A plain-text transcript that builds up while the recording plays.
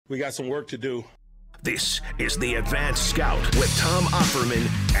We got some work to do. This is the Advanced Scout with Tom Offerman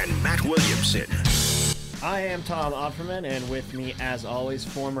and Matt Williamson. I am Tom Offerman, and with me, as always,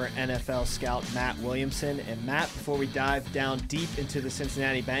 former NFL scout Matt Williamson. And Matt, before we dive down deep into the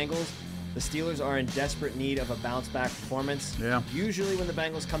Cincinnati Bengals, the Steelers are in desperate need of a bounce-back performance. Yeah. Usually when the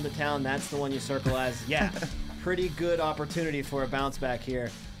Bengals come to town, that's the one you circle as, pretty good opportunity for a bounce-back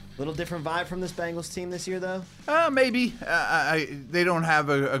here. Little different vibe from this Bengals team this year, though? Maybe. They don't have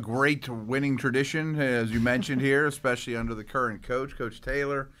a great winning tradition, as you mentioned here, especially under the current coach, Coach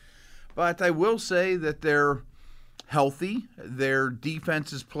Taylor. But I will say that they're healthy. Their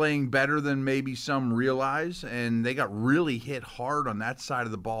defense is playing better than maybe some realize, and they got really hit hard on that side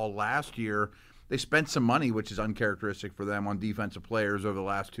of the ball last year. They spent some money, which is uncharacteristic for them, on defensive players over the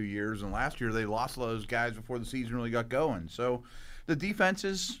last 2 years. And last year they lost a lot of those guys before the season really got going. So the defense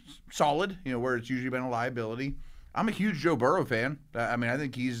is solid, where it's usually been a liability. I'm a huge Joe Burrow fan. I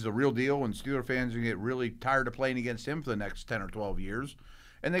think he's the real deal, and Steeler fans are going to get really tired of playing against him for the next 10 or 12 years.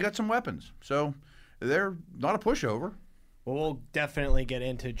 And they got some weapons. So they're not a pushover. Well, we'll definitely get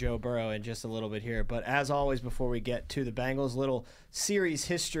into Joe Burrow in just a little bit here. But as always, before we get to the Bengals, little series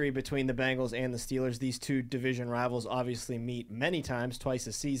history between the Bengals and the Steelers. These two division rivals obviously meet many times, twice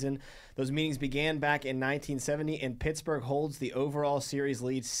a season. Those meetings began back in 1970, and Pittsburgh holds the overall series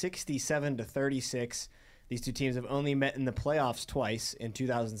lead 67-36. These two teams have only met in the playoffs twice, in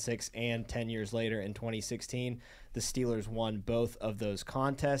 2006 and 10 years later in 2016. The Steelers won both of those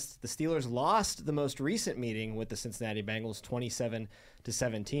contests. The Steelers lost the most recent meeting with the Cincinnati Bengals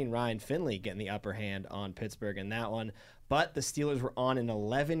 27-17. Ryan Finley getting the upper hand on Pittsburgh in that one. But the Steelers were on an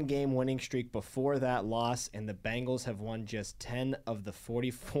 11-game winning streak before that loss, and the Bengals have won just 10 of the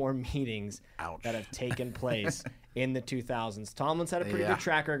 44 meetings that have taken place in the 2000s. Tomlin's had a pretty good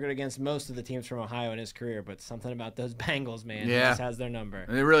track record against most of the teams from Ohio in his career, but something about those Bengals, man, he just has their number.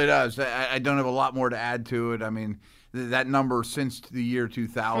 It really does. I don't have a lot more to add to it. I mean, that number since the year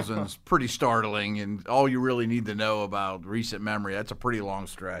 2000 is pretty startling, and all you really need to know about recent memory, that's a pretty long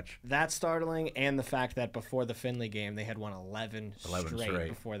stretch. That's startling, and the fact that before the Finley game, they had won 11 straight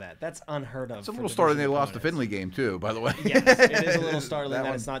before that. That's unheard of. It's a little startling they lost the Finley game, too, by the way. Yes, it is a little startling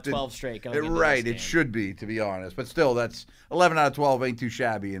that it's not 12 straight going into Right, this it game. should be, to be honest. But still, that's 11 out of 12 ain't too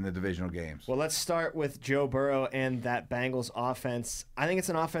shabby in the divisional games. Well, let's start with Joe Burrow and that Bengals offense. I think it's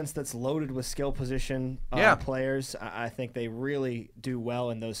an offense that's loaded with skill position players. I think they really do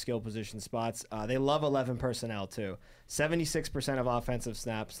well in those skill position spots. They love 11 personnel, too. 76% of offensive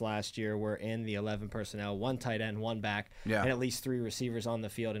snaps last year were in the 11 personnel, one tight end, one back, and at least 3 receivers on the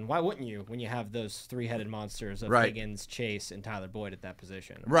field. And why wouldn't you when you have those three-headed monsters of Higgins, Chase, and Tyler Boyd at that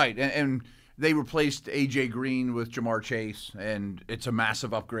position? Right, and they replaced A.J. Green with Jamar Chase, and it's a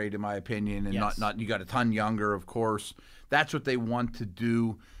massive upgrade in my opinion. And not you got a ton younger, of course. That's what they want to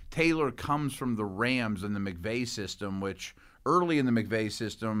do. Taylor comes from the Rams in the McVay system, which early in the McVay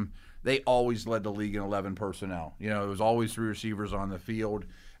system, they always led the league in 11 personnel. It was always 3 receivers on the field.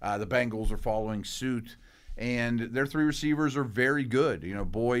 The Bengals are following suit, and their 3 receivers are very good.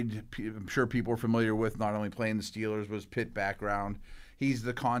 Boyd, I'm sure people are familiar with, not only playing the Steelers, but his Pitt background. He's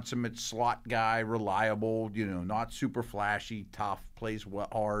the consummate slot guy, reliable, not super flashy, tough, plays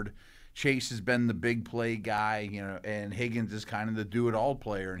hard. Chase has been the big play guy, and Higgins is kind of the do-it-all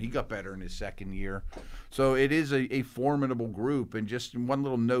player, and he got better in his second year. So it is a formidable group. And just one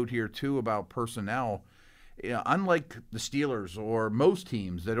little note here, too, about personnel. Unlike the Steelers or most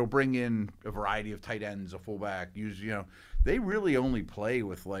teams that'll bring in a variety of tight ends, a fullback, they really only play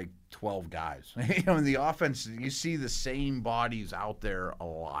with like 12 guys. In the offense, you see the same bodies out there a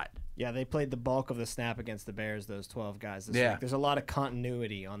lot. Yeah, they played the bulk of the snap against the Bears, those 12 guys this week. There's a lot of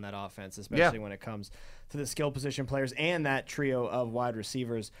continuity on that offense, especially when it comes to the skill position players and that trio of wide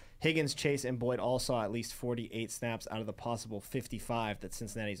receivers. Higgins, Chase, and Boyd all saw at least 48 snaps out of the possible 55 that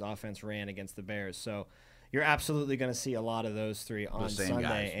Cincinnati's offense ran against the Bears. So you're absolutely going to see a lot of those 3 on Sunday.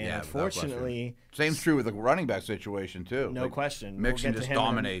 Guys. And unfortunately, same's true with the running back situation, too. No question. Mixon just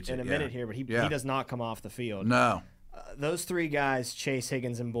dominates in a minute here, but he does not come off the field. No. Those 3 guys, Chase,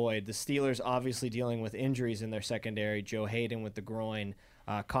 Higgins, and Boyd, the Steelers obviously dealing with injuries in their secondary. Joe Hayden with the groin,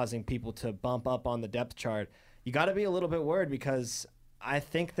 causing people to bump up on the depth chart. You got to be a little bit worried because I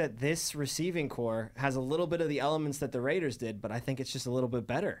think that this receiving core has a little bit of the elements that the Raiders did, but I think it's just a little bit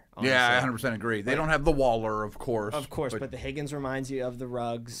better. Honestly. Yeah, I 100% agree. They don't have the Waller, of course. But the Higgins reminds you of the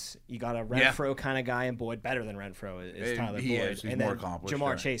Ruggs. You got a Renfro kind of guy, and Boyd better than Renfro is Tyler Boyd. He's and more then accomplished.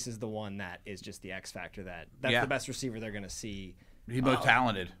 Jamar Chase is the one that is just the X factor. That's the best receiver they're going to see. He's most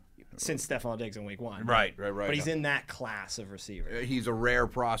talented. Since Stephon Diggs in week 1. Right. But he's in that class of receiver. He's a rare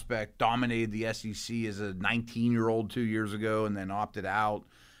prospect, dominated the SEC as a 19-year-old 2 years ago and then opted out.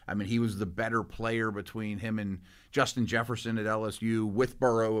 I mean, he was the better player between him and Justin Jefferson at LSU, with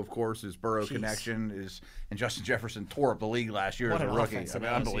Burrow, of course. His Burrow connection is, and Justin Jefferson tore up the league last year as a rookie. I mean,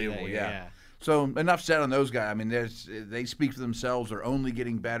 unbelievable, yeah. So enough said on those guys. I mean, they speak for themselves. They're only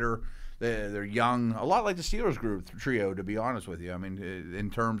getting better. They're young, a lot like the Steelers group trio, to be honest with you. I mean, in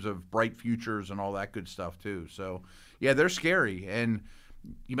terms of bright futures and all that good stuff too. So, yeah, they're scary. And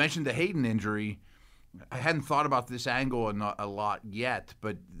you mentioned the Hayden injury. I hadn't thought about this angle a lot yet,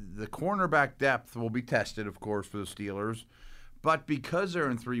 but the cornerback depth will be tested, of course, for the Steelers. But because they're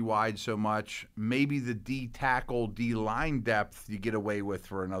in three wide so much, maybe the D-tackle, D-line depth you get away with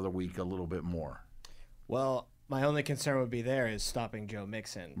for another week a little bit more. Well, my only concern would be there is stopping Joe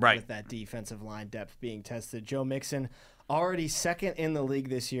Mixon with that defensive line depth being tested. Joe Mixon, already second in the league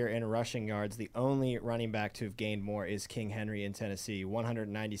this year in rushing yards. The only running back to have gained more is King Henry in Tennessee,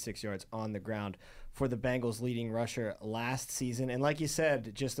 196 yards on the ground for the Bengals' leading rusher last season. And like you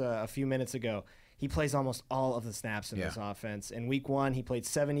said just a few minutes ago, he plays almost all of the snaps in this offense. In week one, he played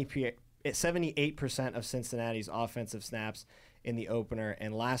 78% of Cincinnati's offensive snaps in the opener.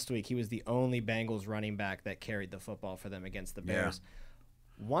 And last week, he was the only Bengals running back that carried the football for them against the Bears.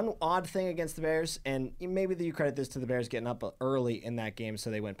 One odd thing against the Bears, and maybe you credit this to the Bears getting up early in that game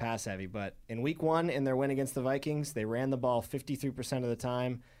so they went pass heavy, but in week one, in their win against the Vikings, they ran the ball 53% of the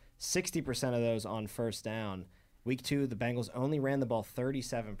time, 60% of those on first down. Week two, the Bengals only ran the ball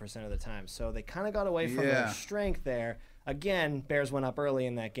 37% of the time. So they kind of got away from their strength there. Again, Bears went up early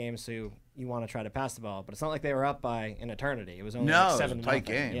in that game, so you want to try to pass the ball. But it's not like they were up by an eternity. It was only like 7-0. It was a tight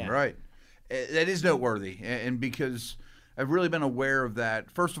game, right. That is noteworthy. And because I've really been aware of that.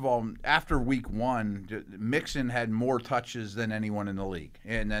 First of all, after week one, Mixon had more touches than anyone in the league.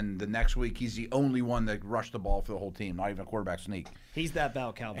 And then the next week, he's the only one that rushed the ball for the whole team, not even a quarterback sneak. He's that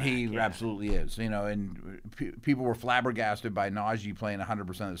bell cow back. He absolutely is. You know, and people were flabbergasted by Najee playing 100%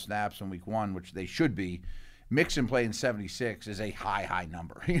 of the snaps in week one, which they should be. Mixon playing 76 is a high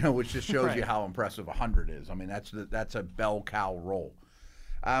number, you know, which just shows you how impressive 100 is. I mean, that's a bell cow roll.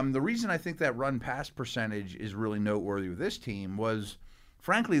 The reason I think that run-pass percentage is really noteworthy with this team was,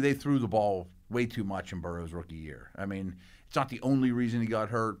 frankly, they threw the ball way too much in Burrow's rookie year. I mean, it's not the only reason he got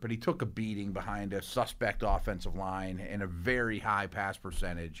hurt, but he took a beating behind a suspect offensive line and a very high pass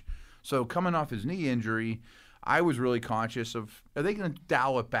percentage. So coming off his knee injury, I was really conscious of, are they going to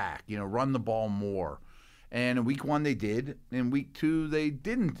dial it back, you know, run the ball more? And in week one, they did. In week two, they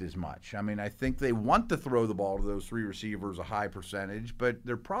didn't as much. I mean, I think they want to throw the ball to those three receivers a high percentage, but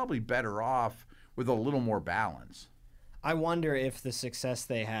they're probably better off with a little more balance. I wonder if the success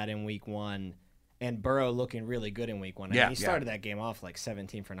they had in week one and Burrow looking really good in week one. I mean, he started that game off like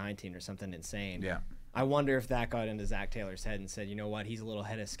 17 for 19 or something insane. Yeah. I wonder if that got into Zach Taylor's head and said, you know what, he's a little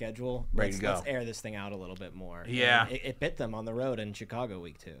ahead of schedule. Ready to go. Let's air this thing out a little bit more. Yeah. It bit them on the road in Chicago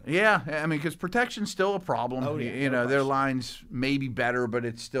week two. Yeah, I mean, because protection's still a problem. Oh, yeah, you know, their line's maybe better, but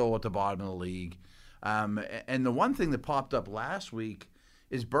it's still at the bottom of the league. And the one thing that popped up last week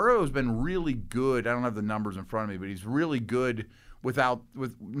is Burrow's been really good. I don't have the numbers in front of me, but he's really good with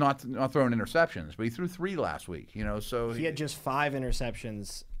not throwing interceptions. But he threw 3 last week, you know. So he had just 5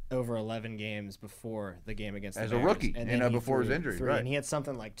 interceptions over 11 games before the game against the Bears. As a rookie, and before his injury, 3, right. And he had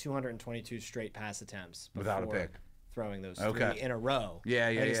something like 222 straight pass attempts without a pick, throwing those 3 in a row. Yeah.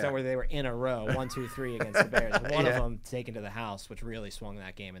 It's not where they were in a row, 1, 2, 3 against the Bears. One of them taken to the house, which really swung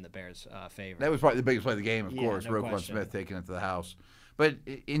that game in the Bears' favor. That was probably the biggest play of the game, of course, Roquan Smith taking it to the house. But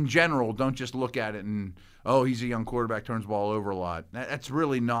in general, don't just look at it and, he's a young quarterback, turns the ball over a lot. That's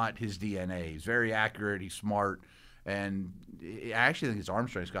really not his DNA. He's very accurate. He's smart. And I actually think his arm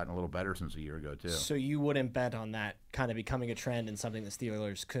strength's gotten a little better since a year ago, too. So you wouldn't bet on that kind of becoming a trend and something the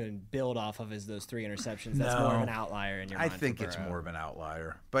Steelers could build off of as those 3 interceptions? That's more of an outlier in your mind. I think it's more of an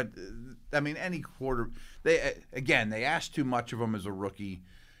outlier. But, I mean, any quarter – they asked too much of him as a rookie.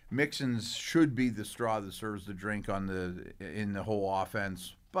 Mixon's should be the straw that serves the drink in the whole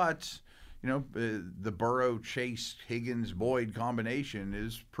offense. But – you know, the Burrow, Chase, Higgins, Boyd combination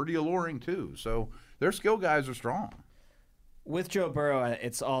is pretty alluring, too. So their skill guys are strong. With Joe Burrow,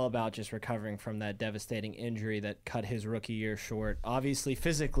 it's all about just recovering from that devastating injury that cut his rookie year short. Obviously,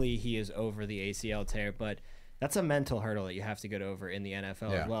 physically, he is over the ACL tear, but that's a mental hurdle that you have to get over in the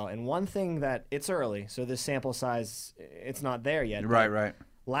NFL as well. And one thing that it's early, so this sample size, it's not there yet. Right.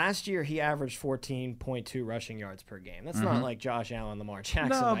 Last year, he averaged 14.2 rushing yards per game. That's not like Josh Allen, Lamar Jackson.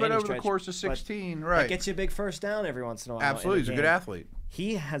 No, but over the course of 16, right. That gets you a big first down every once in a while. Absolutely, he's a good athlete.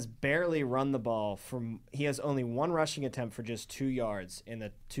 He has barely run the ball he has only 1 rushing attempt for just 2 yards in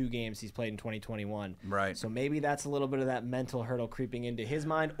the 2 games he's played in 2021. Right. So maybe that's a little bit of that mental hurdle creeping into his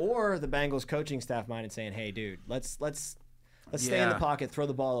mind or the Bengals coaching staff mind and saying, hey, dude, let's let's stay in the pocket, throw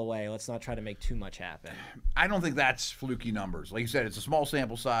the ball away. Let's not try to make too much happen. I don't think that's fluky numbers. Like you said, it's a small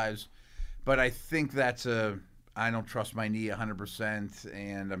sample size, but I think that's I don't trust my knee 100%,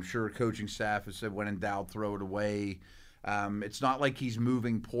 and I'm sure coaching staff has said when in doubt, throw it away. It's not like he's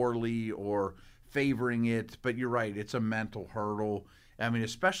moving poorly or favoring it, but you're right. It's a mental hurdle. I mean,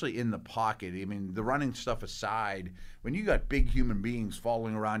 especially in the pocket. I mean, the running stuff aside, when you got big human beings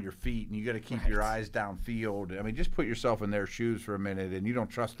falling around your feet and you got to keep your eyes downfield, I mean, just put yourself in their shoes for a minute, and you don't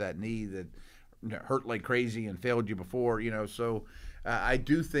trust that knee that hurt like crazy and failed you before, So I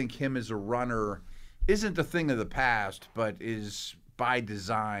do think him as a runner isn't a thing of the past, but is by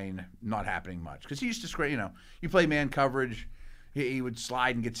design not happening much. Because he used to scrape, you play man coverage, he would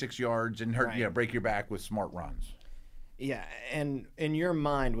slide and get 6 yards and hurt, break your back with smart runs. Yeah, and in your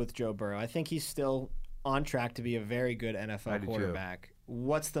mind with Joe Burrow, I think he's still on track to be a very good NFL quarterback. Too.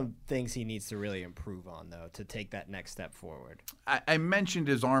 What's the things he needs to really improve on, though, to take that next step forward? I mentioned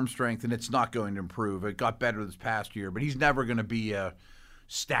his arm strength, and it's not going to improve. It got better this past year, but he's never going to be a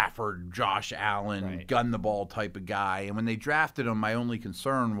Stafford, Josh Allen, gun the ball type of guy. And when they drafted him, my only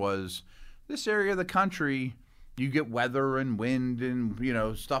concern was this area of the country, you get weather and wind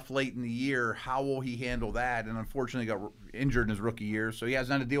and, stuff late in the year. How will he handle that? And unfortunately got injured in his rookie year, so he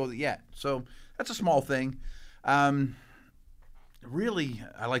hasn't had to deal with it yet. So that's a small thing. Really,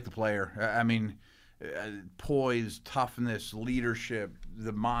 I like the player. I mean, poise, toughness, leadership,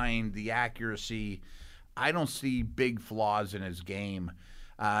 the mind, the accuracy. I don't see big flaws in his game.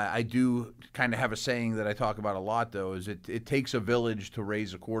 I do kind of have a saying that I talk about a lot, though, is it takes a village to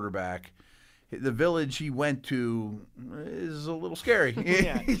raise a quarterback. The village he went to is a little scary.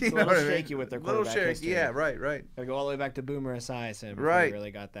 Yeah, it's a little shaky with their quarterback history. Yeah, right. Gotta go all the way back to Boomer Esiason before he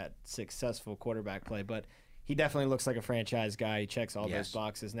really got that successful quarterback play. But he definitely looks like a franchise guy. He checks all those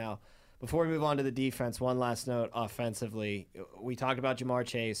boxes. Now, before we move on to the defense, one last note offensively. We talked about Jamar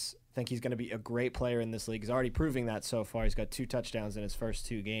Chase. I think he's going to be a great player in this league. He's already proving that so far. He's got 2 touchdowns in his first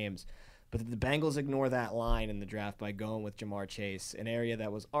 2 games. But the Bengals ignore that line in the draft by going with Jamar Chase, an area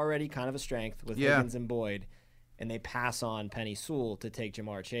that was already kind of a strength with Higgins and Boyd, and they pass on Penny Sewell to take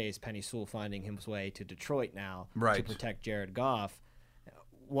Jamar Chase. Penny Sewell finding his way to Detroit now to protect Jared Goff.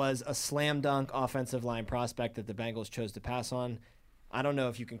 Was a slam dunk offensive line prospect that the Bengals chose to pass on. I don't know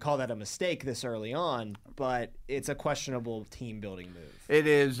if you can call that a mistake this early on, but it's a questionable team-building move. It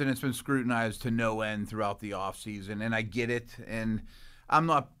is, and it's been scrutinized to no end throughout the offseason, and I get it. And I'm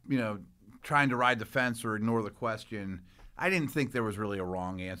not, trying to ride the fence or ignore the question. I didn't think there was really a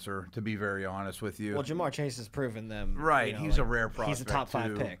wrong answer, to be very honest with you. Well, Jamar Chase has proven them. Right. He's a rare prospect, he's a top 5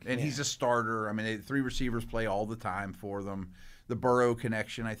 too. pick. And he's a starter. I mean, 3 receivers play all the time for them. The Burrow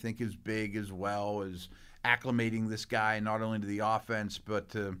connection, I think, is big as well as acclimating this guy not only to the offense but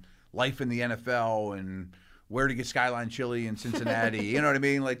to life in the NFL and where to get Skyline Chili in Cincinnati. You know what I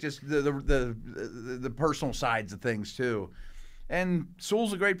mean? Like just the personal sides of things, too. And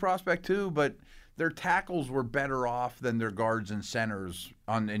Sewell's a great prospect, too, but their tackles were better off than their guards and centers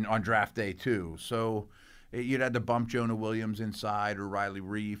on draft day, too. So you'd had to bump Jonah Williams inside or Riley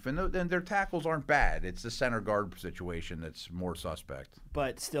Reif, and their tackles aren't bad. It's the center guard situation that's more suspect.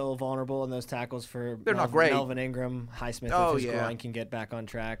 But still vulnerable in those tackles for not great. Melvin Ingram, Highsmith, if his groin can get back on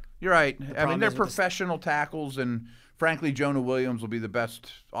track. You're right. I mean, they're professional tackles, and frankly, Jonah Williams will be the best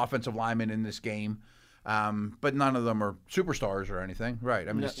offensive lineman in this game. But none of them are superstars or anything. Right.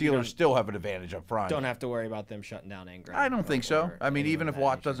 I mean, the Steelers still have an advantage up front. Don't have to worry about them shutting down Ingram. I don't think so. I mean, even if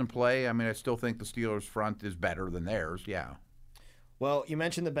Watt doesn't play, I mean, I still think the Steelers' front is better than theirs. Yeah. Well, you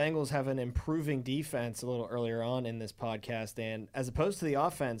mentioned the Bengals have an improving defense a little earlier on in this podcast, and as opposed to the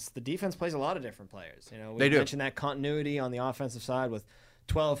offense, the defense plays a lot of different players. They do. Mentioned that continuity on the offensive side with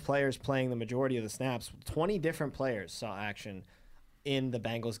 12 players playing the majority of the snaps. 20 different players saw action in the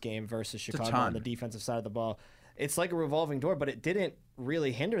Bengals game versus Chicago on the defensive side of the ball. It's like a revolving door, but it didn't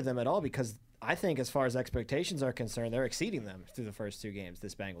really hinder them at all because I think as far as expectations are concerned, they're exceeding them through the first 2 games,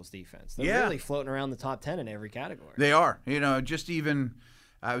 this Bengals defense. They're really floating around the top 10 in every category. They are. Just even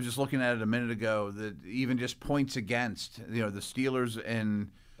I was just looking at it a minute ago, that even just points against, the Steelers and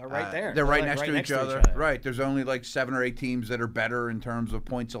they're right there. They're right next to each other. Right. There's only like 7 or 8 teams that are better in terms of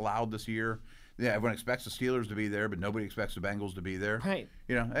points allowed this year. Yeah, everyone expects the Steelers to be there, but nobody expects the Bengals to be there. Right.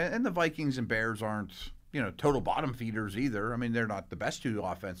 And the Vikings and Bears aren't, total bottom feeders either. I mean, they're not the best 2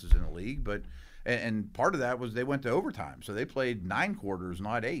 offenses in the league, but and part of that was they went to overtime. So they played 9 quarters,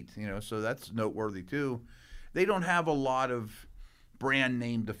 not 8, so that's noteworthy too. They don't have a lot of brand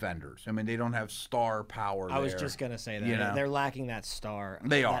name defenders. I mean, they don't have star power. I was just gonna say that they're lacking that star.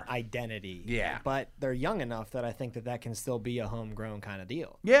 They that identity. Yeah, but they're young enough that I think that can still be a homegrown kind of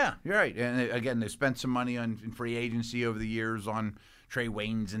deal. Yeah, you're right. And again, they spent some money in free agency over the years on Trey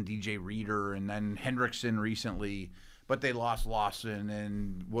Waynes and DJ Reader, and then Hendrickson recently. But they lost Lawson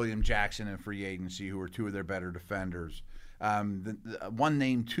and William Jackson in free agency, who were two of their better defenders. The one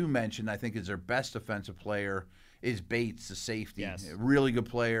name to mention, I think, is their best defensive player is Bates, the safety. Yes. A really good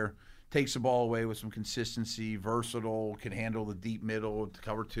player. Takes the ball away with some consistency, versatile, can handle the deep middle to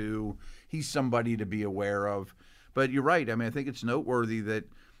cover two. He's somebody to be aware of. But you're right. I mean, I think it's noteworthy that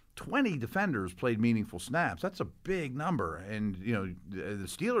 20 defenders played meaningful snaps. That's a big number. And, the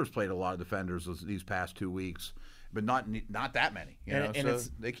Steelers played a lot of defenders these past 2 weeks, but not that many. So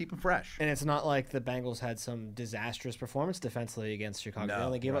they keep them fresh. And it's not like the Bengals had some disastrous performance defensively against Chicago. No, they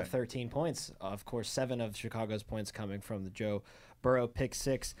only gave up 13 points. Of course, 7 of Chicago's points coming from the Joe Burrow pick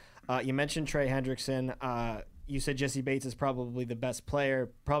six. You mentioned Trey Hendrickson. You said Jesse Bates is probably the best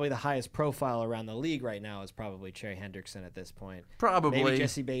player. Probably the highest profile around the league right now is probably Trey Hendrickson at this point. Probably. Maybe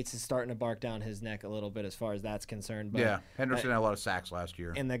Jesse Bates is starting to bark down his neck a little bit as far as that's concerned. But, yeah, Hendrickson had a lot of sacks last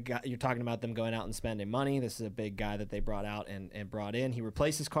year. And the guy, you're talking about them going out and spending money. This is a big guy that they brought out and brought in. He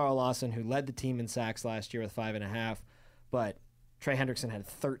replaces Carl Lawson, who led the team in sacks last year with 5.5. But Trey Hendrickson had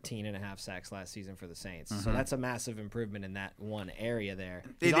 13.5 sacks last season for the Saints. So that's a massive improvement in that one area there.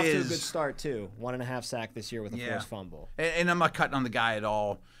 He's off to a good start, too. 1.5 sack this year with a forced fumble. And I'm not cutting on the guy at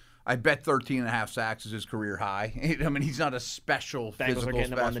all. I bet 13.5 sacks is his career high. I mean, he's not a special Bengals physical are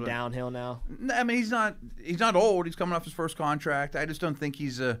getting him on the specimen. downhill now. I mean, he's not old. He's coming off his first contract. I just don't think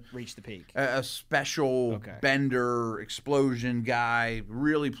he's reached the peak. A special bender, explosion guy.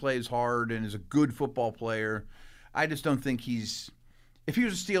 Really plays hard and is a good football player. I just don't think he's. If he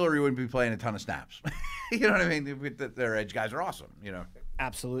was a Steeler, he wouldn't be playing a ton of snaps. You know what I mean? Their edge guys are awesome.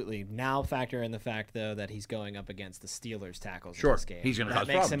 Absolutely. Now factor in the fact, though, that he's going up against the Steelers tackles in Sure. this game. He's going to cause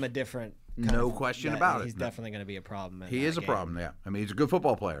That makes problems. him a different. No question about it. He's definitely going to be a problem. He is a problem, yeah. I mean, he's a good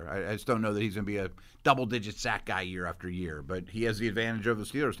football player. I just don't know that he's going to be a double-digit sack guy year after year. But he has the advantage of the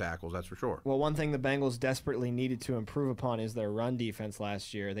Steelers tackles, that's for sure. Well, one thing the Bengals desperately needed to improve upon is their run defense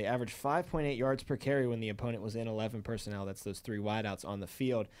last year. They averaged 5.8 yards per carry when the opponent was in 11 personnel. That's those 3 wideouts on the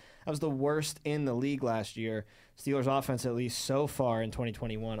field. That was the worst in the league last year. Steelers offense, at least so far in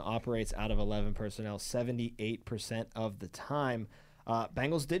 2021, operates out of 11 personnel 78% of the time.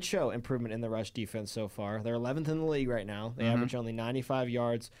 Bengals did show improvement in the rush defense so far. They're 11th in the league right now. They average only 95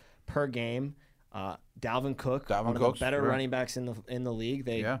 yards per game. Dalvin Cook, one of the better running backs in the league.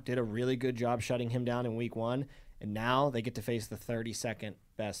 They did a really good job shutting him down in week 1. And now they get to face the 32nd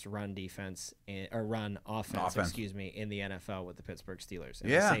best run defense run offense, in the NFL with the Pittsburgh Steelers.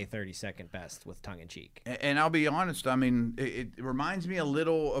 And I say 32nd best with tongue in cheek. And I'll be honest, I mean, it reminds me a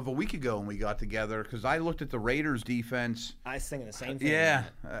little of a week ago when we got together because I looked at the Raiders defense. I was thinking the same thing. Yeah,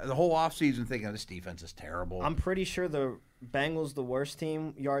 the whole offseason thinking this defense is terrible. I'm pretty sure the Bengals the worst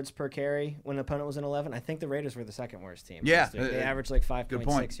team yards per carry when the opponent was in 11. I think the Raiders were the second worst team. Yeah. They averaged like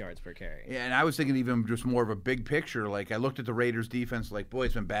 5.6 yards per carry. Yeah, and I was thinking even just more of a big picture. Like I looked at the Raiders defense like, boy,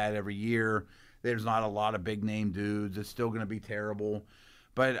 it's been bad every year. There's not a lot of big name dudes. It's still going to be terrible.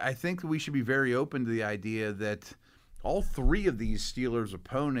 But I think we should be very open to the idea that all 3 of these Steelers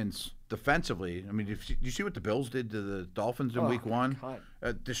opponents defensively, I mean, did you see what the Bills did to the Dolphins in week 1?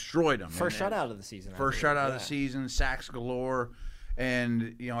 Destroyed them. First shutout of the season. First shutout of the season, sacks galore.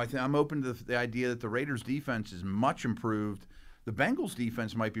 And, I'm open to the idea that the Raiders defense is much improved. The Bengals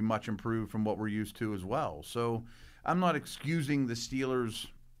defense might be much improved from what we're used to as well. So I'm not excusing the Steelers'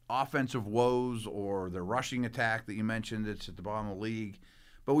 offensive woes or their rushing attack that you mentioned. It's at the bottom of the league.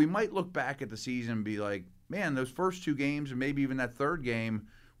 But we might look back at the season and be like, man, those first 2 games and maybe even that third game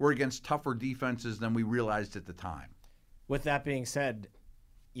were against tougher defenses than we realized at the time. With that being said,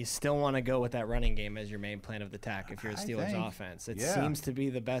 you still want to go with that running game as your main plan of attack if you're a Steelers offense. It seems to be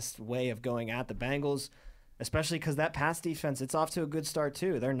the best way of going at the Bengals, especially because that pass defense, it's off to a good start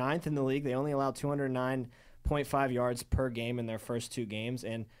too. They're 9th in the league. They only allow 209.5 yards per game in their first 2 games.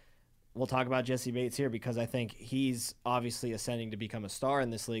 And we'll talk about Jesse Bates here because I think he's obviously ascending to become a star in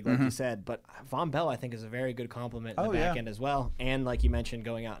this league, like you said. But Von Bell, I think, is a very good compliment in the back end as well. And like you mentioned,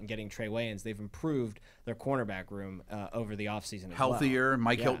 going out and getting Trey Waynes, they've improved their cornerback room over the offseason as Healthier. well.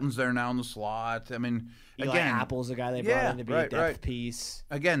 Mike Hilton's there now in the slot. I mean, Eli again, Apple's a guy they brought in to be a depth piece.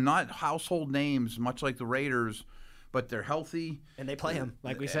 Again, not household names, much like the Raiders, but they're healthy. And they play him,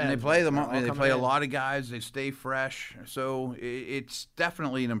 like we said. And they play them. They play a lot of guys. They stay fresh. So it's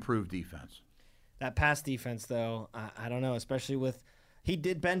definitely an improved defense. That pass defense, though, I don't know, especially with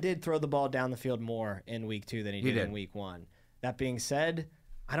Ben did throw the ball down the field more in week 2 than he did in week 1. That being said,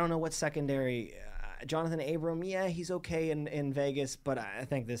 I don't know what secondary. Jonathan Abram, yeah, he's okay in Vegas, but I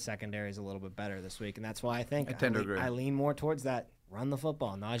think this secondary is a little bit better this week, and that's why I think I lean more towards that. Run the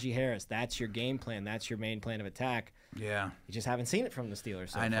football. Najee Harris, that's your game plan. That's your main plan of attack. Yeah. You just haven't seen it from the Steelers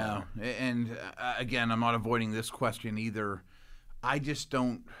so I know. far. And, again, I'm not avoiding this question either. I just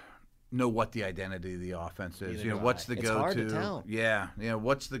don't know what the identity of the offense is. What's the go-to? It's hard to tell. Yeah.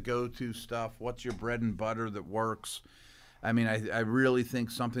 What's the go-to stuff? What's your bread and butter that works? I mean, I really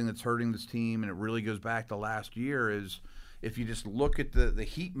think something that's hurting this team, and it really goes back to last year, is if you just look at the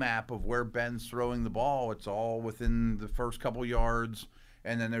heat map of where Ben's throwing the ball, it's all within the first couple yards,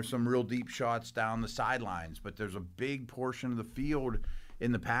 and then there's some real deep shots down the sidelines. But there's a big portion of the field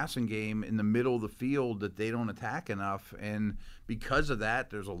in the passing game in the middle of the field that they don't attack enough. And because of that,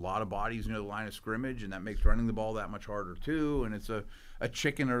 there's a lot of bodies near the line of scrimmage, and that makes running the ball that much harder too. And it's a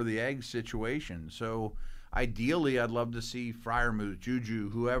chicken or the egg situation. So ideally, I'd love to see Freiermuth,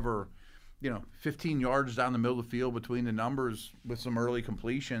 Juju, whoever, 15 yards down the middle of the field between the numbers with some early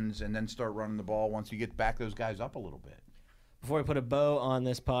completions, and then start running the ball once you get back those guys up a little bit. Before we put a bow on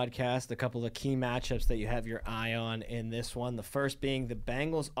this podcast, a couple of key matchups that you have your eye on in this one. The first being the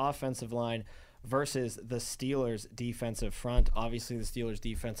Bengals offensive line versus the Steelers defensive front. Obviously, the Steelers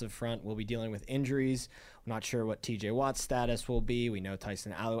defensive front will be dealing with injuries. I'm not sure what TJ Watt's status will be. We know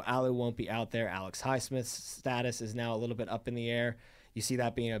Tyson Alu won't be out there. Alex Highsmith's status is now a little bit up in the air. You see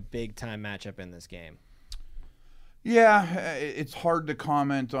that being a big-time matchup in this game. Yeah, it's hard to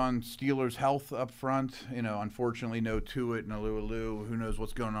comment on Steelers' health up front. Unfortunately, no Tuitt and Alu. Who knows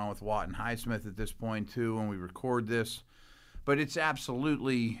what's going on with Watt and Highsmith at this point, too, when we record this. But it's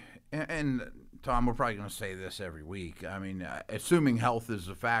absolutely – and, Tom, we're probably going to say this every week. I mean, assuming health is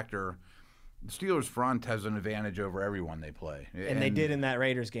a factor – the Steelers' front has an advantage over everyone they play. And they did in that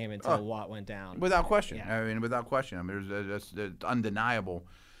Raiders game until Watt went down. Without question. Yeah. I mean, without question. I mean, it's undeniable.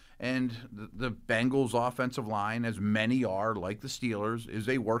 And the Bengals' offensive line, as many are, like the Steelers, is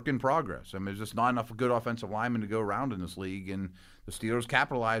a work in progress. I mean, there's just not enough good offensive linemen to go around in this league, and the Steelers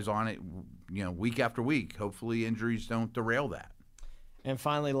capitalize on it, week after week. Hopefully injuries don't derail that. And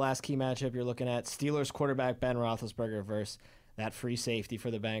finally, the last key matchup you're looking at, Steelers quarterback Ben Roethlisberger versus that free safety for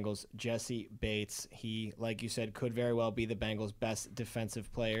the Bengals, Jesse Bates. He, like you said, could very well be the Bengals' best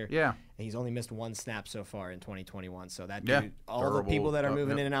defensive player. Yeah. He's only missed one snap so far in 2021. So that dude, all the people that are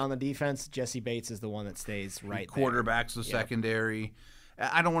moving in and out on the defense, Jesse Bates is the one that stays right there. Quarterbacks the secondary.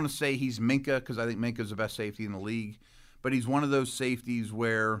 I don't want to say he's Minka, because I think Minka's the best safety in the league, but he's one of those safeties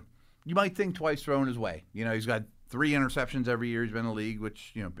where you might think twice throwing his way. He's got 3 interceptions every year he's been in the league,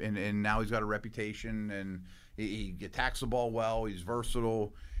 which, and now he's got a reputation, and he attacks the ball well. He's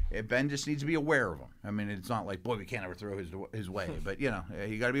versatile. Ben just needs to be aware of him. I mean, it's not like, boy, we can't ever throw his way. But, you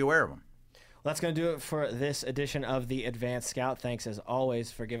got to be aware of him. Well, that's going to do it for this edition of the Advanced Scout. Thanks, as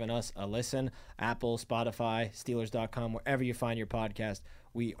always, for giving us a listen. Apple, Spotify, Steelers.com, wherever you find your podcast.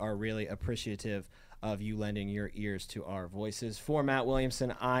 We are really appreciative of you lending your ears to our voices. For Matt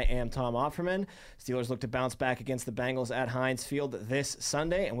Williamson, I am Tom Offerman. Steelers look to bounce back against the Bengals at Heinz Field this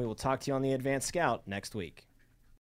Sunday, and we will talk to you on the Advanced Scout next week.